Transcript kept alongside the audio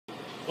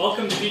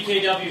Welcome to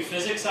BKW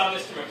Physics. I'm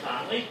Mr.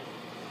 McConley.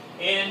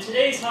 And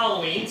today's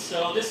Halloween,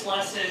 so this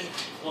lesson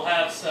will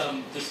have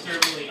some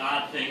disturbingly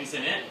odd things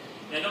in it.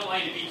 And I don't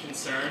want you to be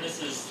concerned.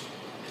 It's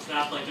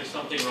not like there's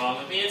something wrong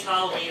with me. It's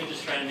Halloween. I'm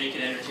just trying to make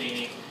it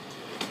entertaining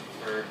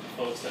for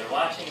folks that are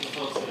watching and the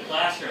folks in the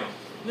classroom.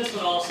 And this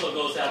one also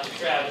goes out to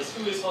Travis,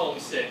 who is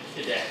homesick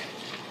today.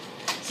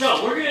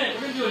 So we're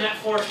gonna do a net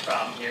force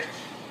problem here.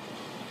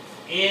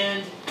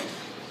 And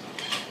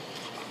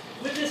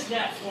with this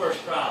net force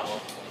problem,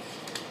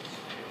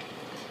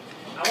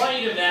 I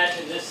want you to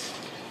imagine this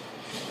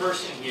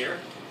person here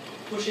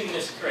pushing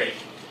this crate.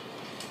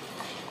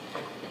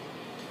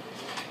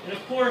 And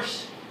of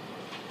course,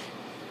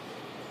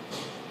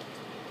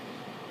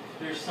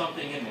 there's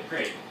something in the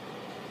crate.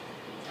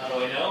 How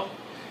do I know?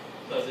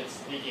 Because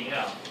it's leaking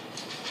out.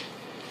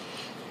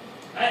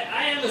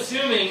 I am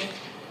assuming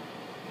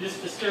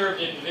this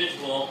disturbed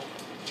individual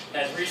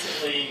has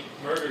recently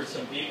murdered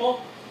some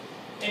people,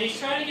 and he's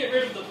trying to get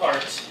rid of the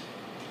parts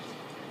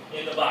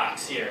in the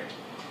box here.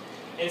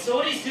 And so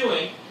what he's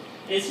doing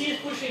is he's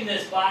pushing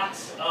this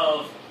box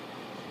of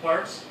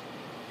parts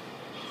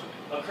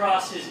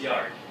across his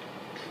yard.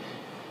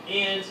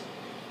 And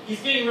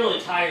he's getting really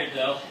tired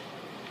though,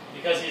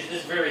 because this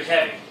is very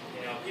heavy.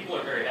 You know, people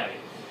are very heavy.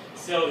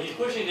 So he's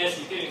pushing this,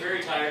 he's getting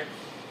very tired,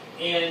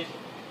 and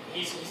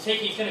he's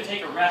going to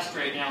take a rest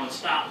right now and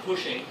stop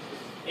pushing.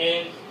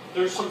 And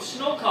there's some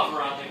snow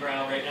cover on the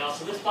ground right now,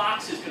 so this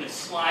box is going to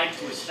slide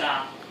to a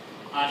stop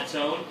on its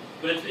own.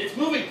 But it's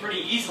moving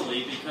pretty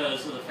easily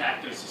because of the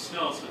fact there's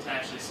snow, so it's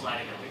actually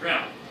sliding on the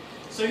ground.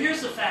 So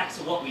here's the facts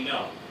of what we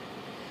know.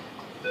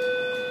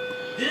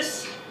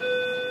 This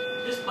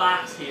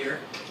box here,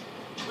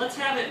 let's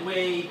have it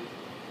weigh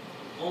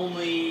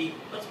only,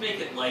 let's make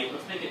it light,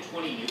 let's make it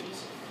 20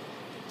 newtons.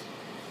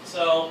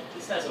 So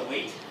this has a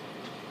weight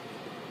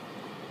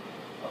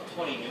of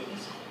 20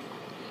 newtons.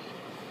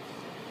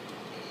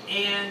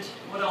 And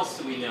what else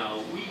do we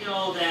know? We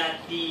know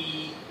that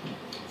the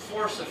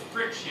force of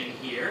friction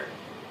here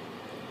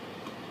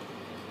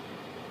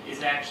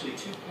is actually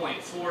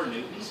 2.4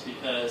 newtons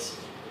because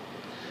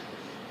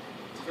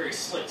it's a very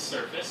slick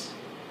surface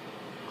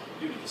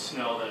due to the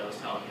snow that I was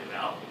telling you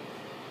about.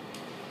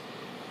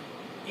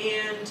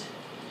 And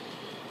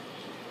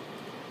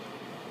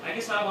I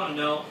guess I want to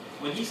know,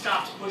 when he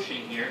stops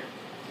pushing here,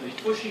 so he's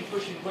pushing,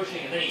 pushing, pushing,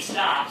 and then he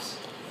stops,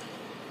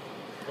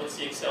 what's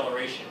the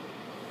acceleration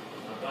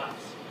of the box?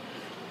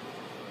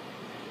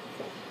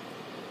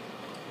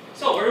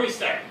 So where do we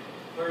start?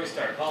 Where do we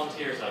start?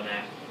 Volunteers on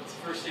that. That's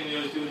the first thing we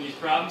always do in these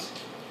problems.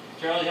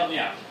 Charlie, help me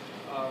out.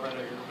 Write out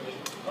your equation.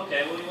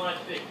 Okay, what do you want it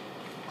to be?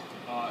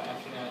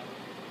 Fnet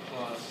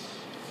plus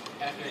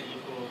Fnet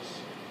equals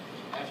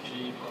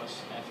Fg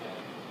plus Fn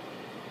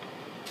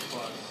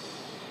plus...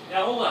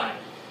 Now hold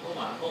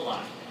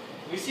on.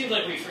 We seem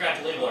like we forgot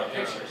to label our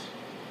pictures.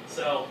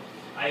 So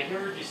I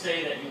heard you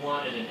say that you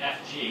wanted an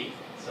Fg,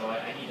 so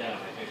I need that on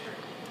my picture.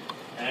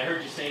 And I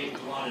heard you say you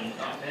wanted an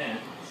Fn,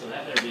 so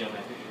that better be on my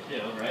picture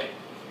too, right?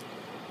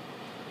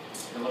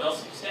 And what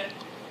else did you say?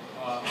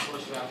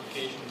 Force of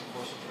application and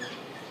force of friction.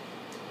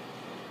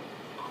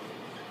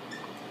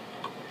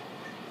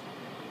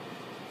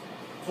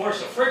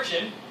 Force of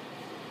friction,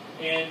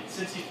 and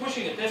since he's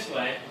pushing it this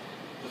way,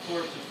 the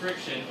force of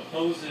friction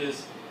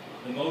opposes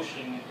the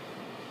motion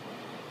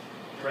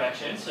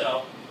direction,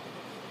 so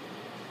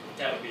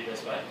that would be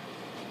this way.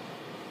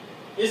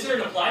 Is there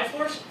an applied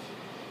force?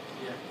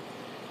 Yeah.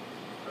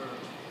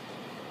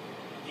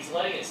 He's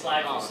letting it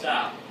slide to a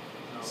stop.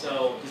 No.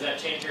 So does that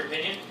change your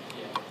opinion?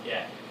 Yeah.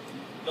 Yeah.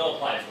 No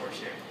applied force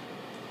here.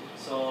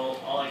 So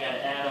all I got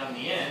to add on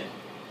the end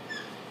is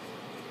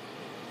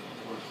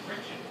force of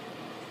friction.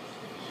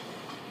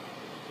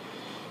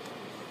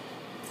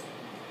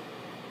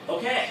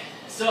 Okay,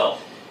 so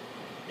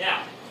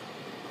now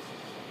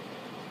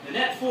the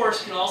net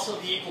force can also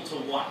be equal to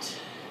what?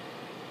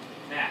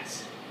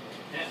 Mass.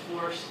 Net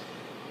force,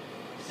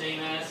 same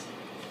as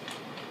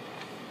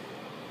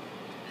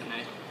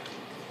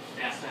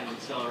mass times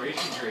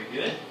acceleration, very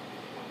good.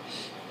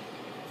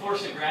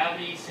 Force of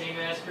gravity, same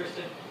as,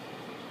 Kristen?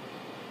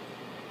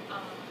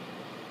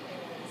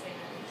 Same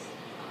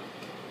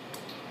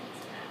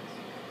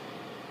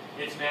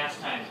as, It's mass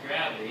times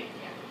gravity.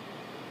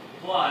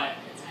 yeah. But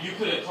you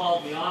could have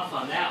called me off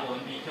on that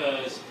one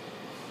because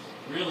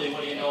really,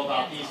 what do you know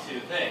about these two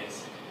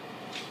things?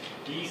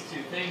 These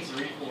two things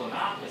are equal and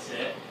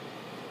opposite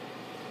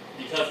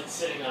because it's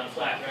sitting on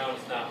flat ground,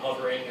 it's not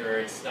hovering, or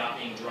it's not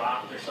being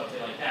dropped, or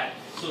something like that.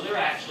 So they're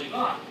actually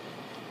gone.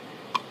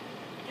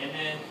 And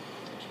then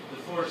the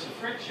force of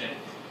friction,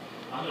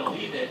 I'm going to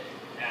leave it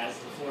as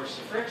the force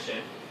of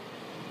friction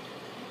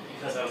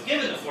because I was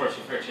given the force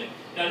of friction.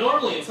 Now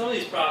normally in some of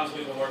these problems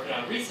we've been working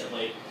on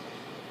recently,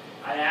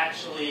 I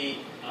actually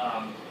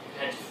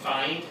had to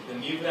find the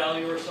mu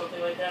value or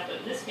something like that, but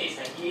in this case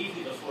I gave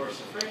you the force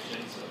of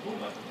friction, so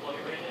boom, I can plug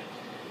it right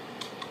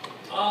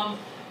in.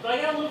 But I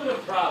got a little bit of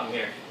a problem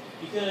here,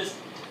 because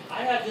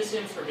I have this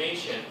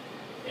information,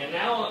 and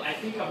now I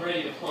think I'm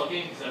ready to plug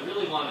in, because I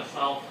really want to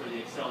solve for the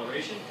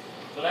acceleration,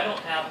 but I don't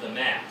have the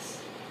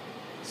mass.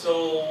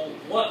 So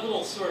what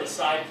little sort of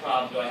side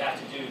problem do I have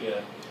to do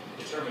to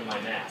determine my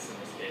mass in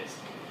this case?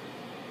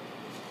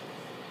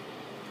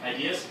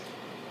 Ideas?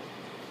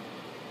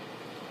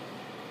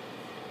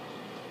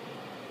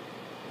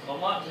 So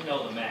I'm wanting to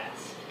know the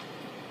mass.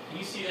 Can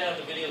you see that in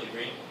the video, the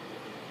green?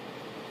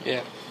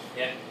 Yeah.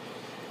 Yeah.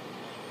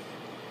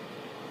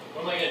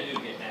 What am I going to do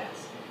to get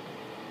mass?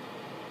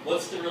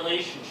 What's the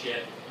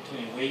relationship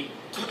between weight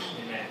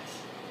and mass?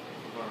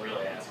 That's what I'm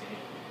really asking you.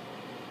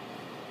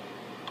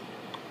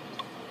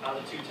 How are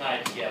the two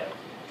tied together?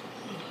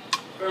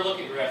 Better look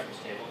at your reference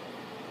table.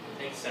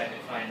 Take a second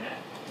to find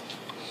that.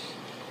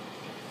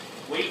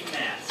 Weight and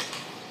mass.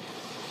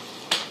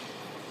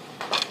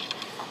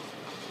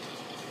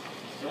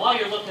 And while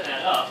you're looking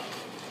that up,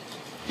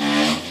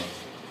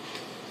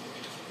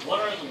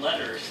 what are the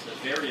letters, the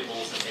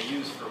variables that they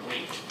use for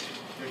weight?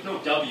 There's no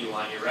W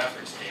on your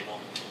reference table.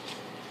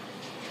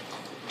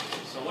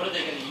 So what are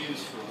they going to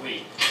use for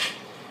weight?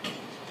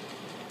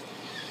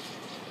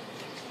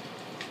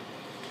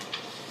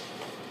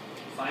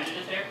 Find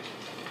it there?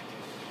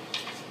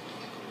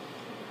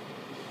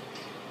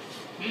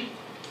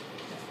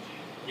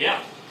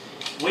 Yeah.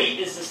 Weight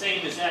is the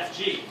same as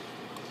FG.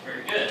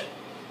 Very good.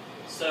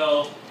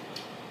 So,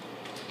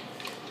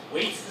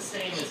 weight's the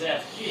same as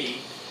FG.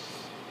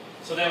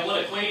 So then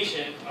what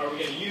equation are we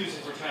going to use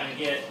if we're trying to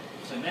get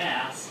to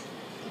mass?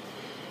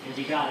 And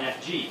we got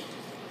FG.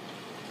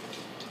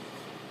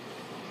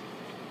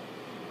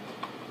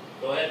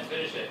 Go ahead and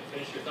finish it.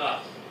 Finish your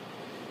thoughts.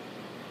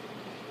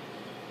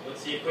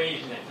 What's the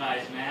equation that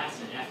ties mass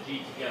and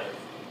FG together?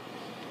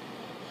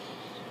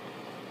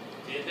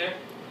 See it there?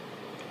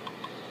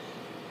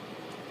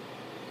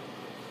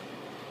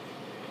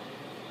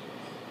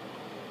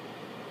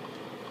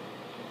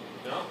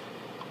 No?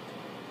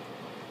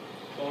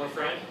 Phone a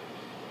friend?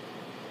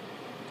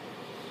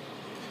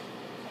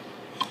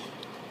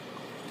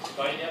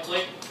 Fighting yet,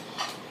 Blake?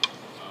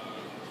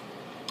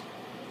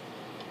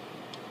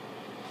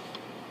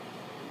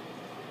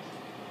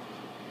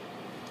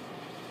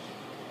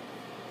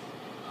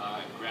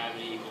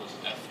 Gravity equals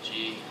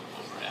Fg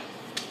over F.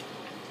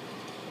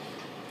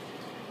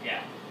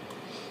 Yeah.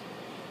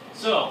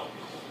 So,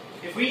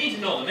 if we need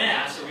to know the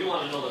mass, or we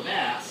want to know the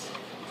mass,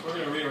 we're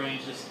going to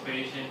rearrange this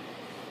equation,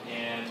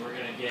 and we're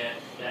going to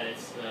get that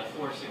it's the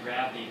force of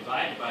gravity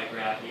divided by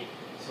gravity.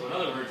 So in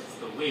other words, it's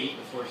the weight,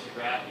 the force of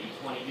gravity,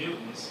 20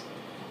 newtons,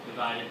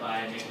 divided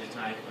by negative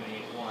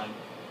 9.81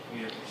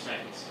 meter per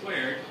second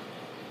squared.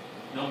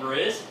 Number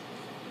is?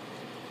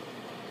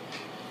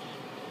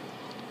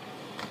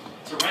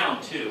 It's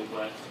around 2,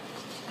 but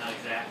not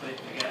exactly,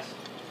 I guess.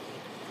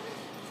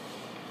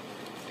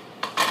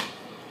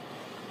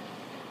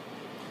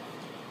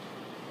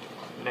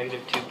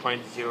 Negative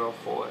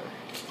 2.04.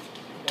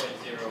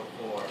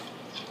 2.04.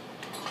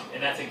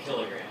 And that's in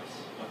kilograms.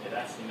 Okay,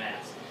 that's the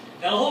mass.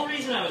 Now the whole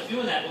reason I was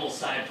doing that little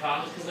side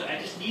problem is because I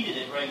just needed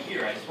it right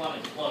here. I just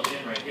wanted to plug it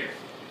in right here.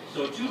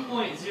 So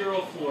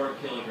 2.04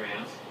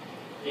 kilograms.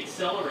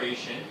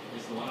 Acceleration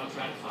is the one I'm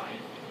trying to find.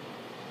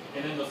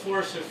 And then the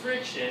force of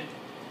friction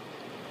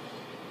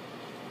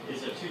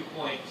is a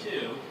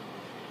 2.2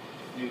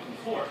 Newton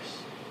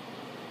force.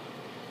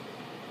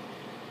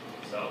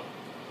 So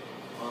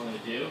all I'm going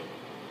to do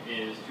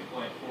is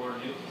 2.4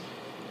 newtons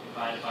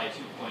divided by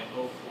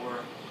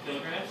 2.04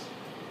 kilograms.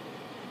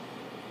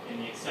 And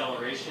the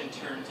acceleration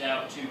turns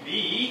out to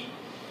be,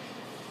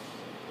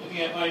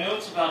 looking at my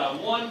notes, about a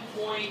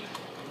 1.18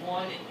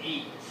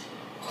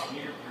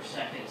 meter per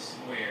second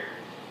squared.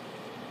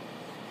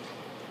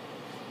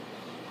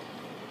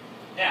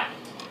 Now,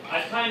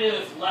 I've kind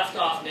of left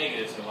off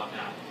negatives and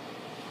whatnot.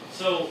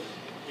 So,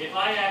 if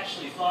I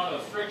actually thought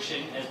of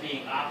friction as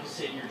being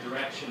opposite your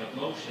direction of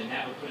motion,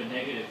 that would put a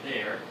negative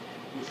there,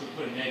 which would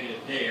put a negative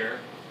there,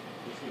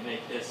 which would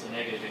make this a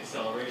negative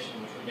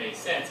acceleration, which would make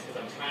sense because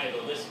I'm trying to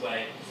go this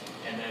way,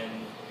 and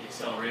then the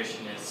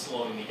acceleration is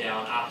slowing me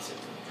down opposite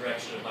to the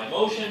direction of my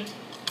motion.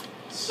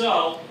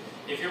 So,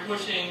 if you're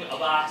pushing a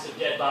box of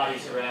dead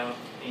bodies around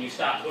and you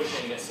stop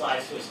pushing and it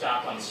slides to a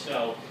stop on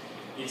snow,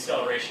 the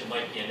acceleration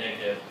might be a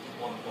negative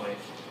 1.18.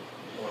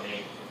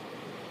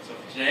 So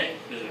for today,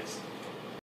 physics.